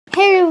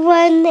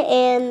everyone,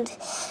 and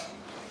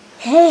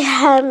hey,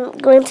 I'm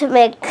going to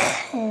make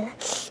a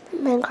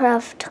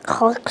Minecraft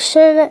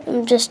collection.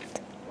 I'm just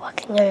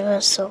walking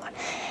everywhere, so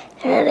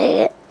editing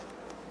it.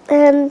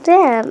 And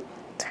yeah,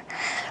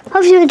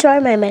 hope you enjoy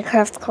my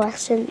Minecraft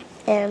collection.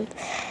 And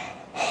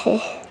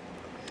hey,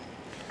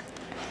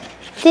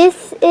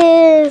 this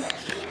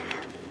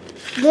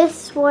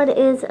one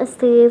is a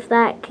sleeve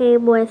that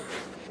came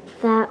with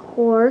that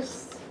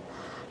horse.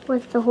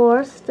 With the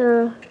horse,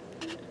 yeah.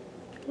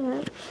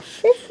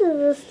 This is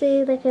the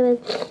sleeve that came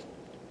with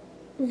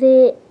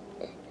the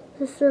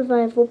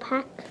survival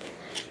pack.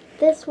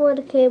 This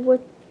one came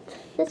with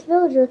this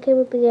villager came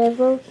with the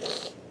anvil.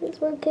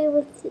 This one came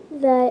with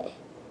that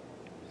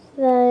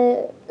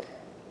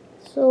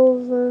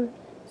silver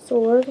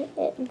sword.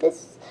 And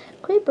this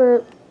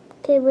creeper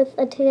came with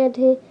a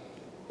TNT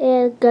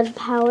and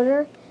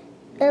gunpowder.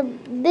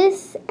 And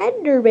this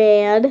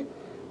Enderman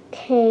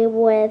came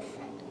with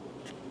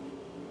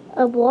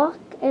a block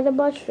and a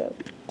mushroom.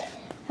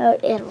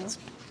 Animals.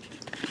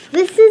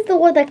 This is the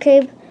one that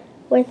came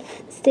with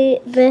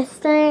this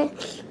thing,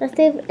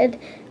 and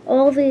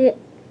all the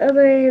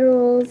other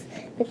animals: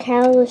 the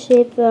cow, the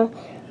sheep, the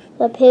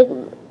pig,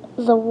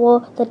 the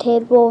wolf, the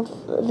tame wolf,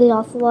 the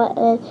ocelot,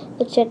 and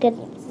the chicken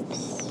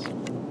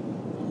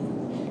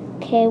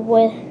came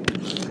in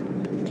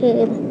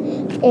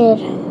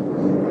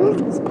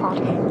this pack.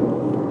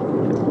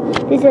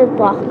 These are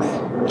blocks.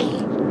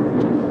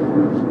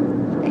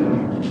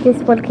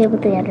 This one came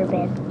with the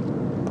Enderman.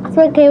 This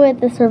one came with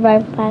the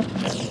survival pack.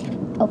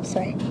 Oh,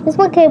 sorry. This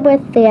one came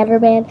with the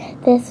Enderman.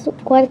 This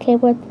one came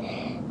with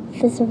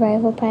the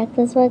survival pack.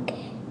 This one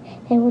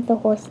came with the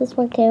horse. This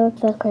one came with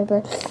the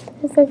creeper.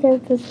 This one came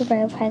with the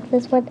survival pack.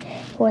 This one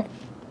with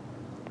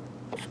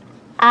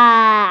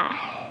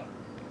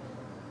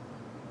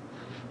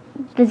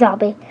the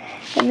zombie.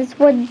 And this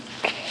one,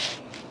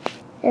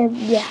 and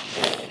yeah.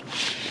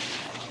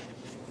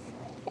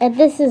 And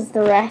this is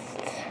the rest.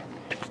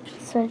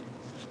 So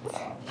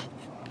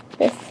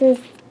this is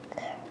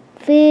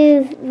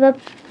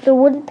the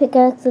wooden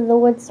pickaxe and the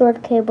wood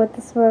sword came with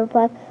the survival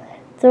pack.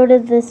 So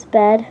did this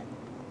bed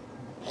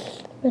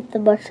with the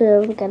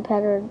mushroom,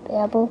 gunpowder, and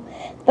apple.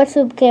 The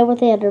mushroom came with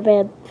the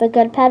Enderman. The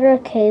gunpowder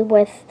came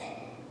with.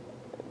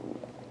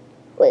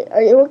 Wait,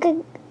 are you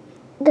looking?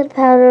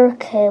 Gunpowder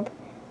came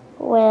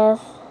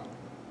with.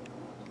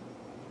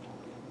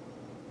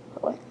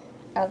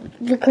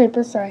 The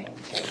creeper. Sorry.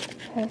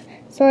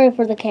 Sorry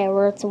for the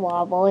camera. It's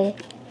wobbly.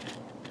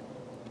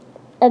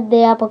 And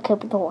the apple came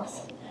with the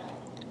horse.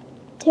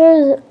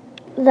 Here's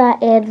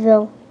that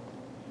anvil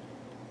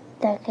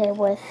that came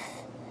with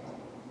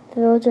the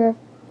villager,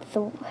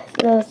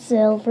 the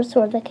silver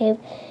sword that came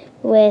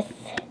with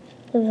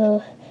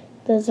the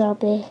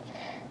zombie.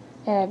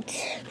 And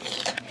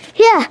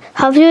yeah,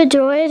 hope you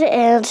enjoyed,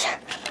 and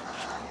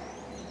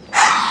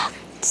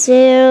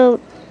see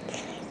you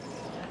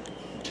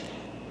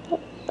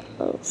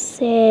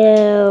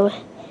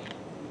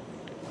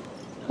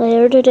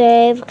later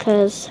today,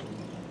 because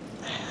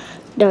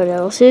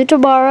no, see you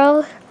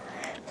tomorrow,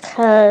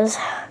 because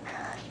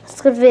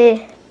it's going to be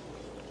a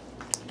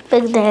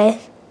big day.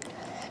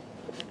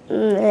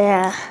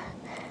 Yeah.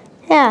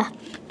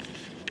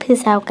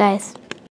 Peace out, guys.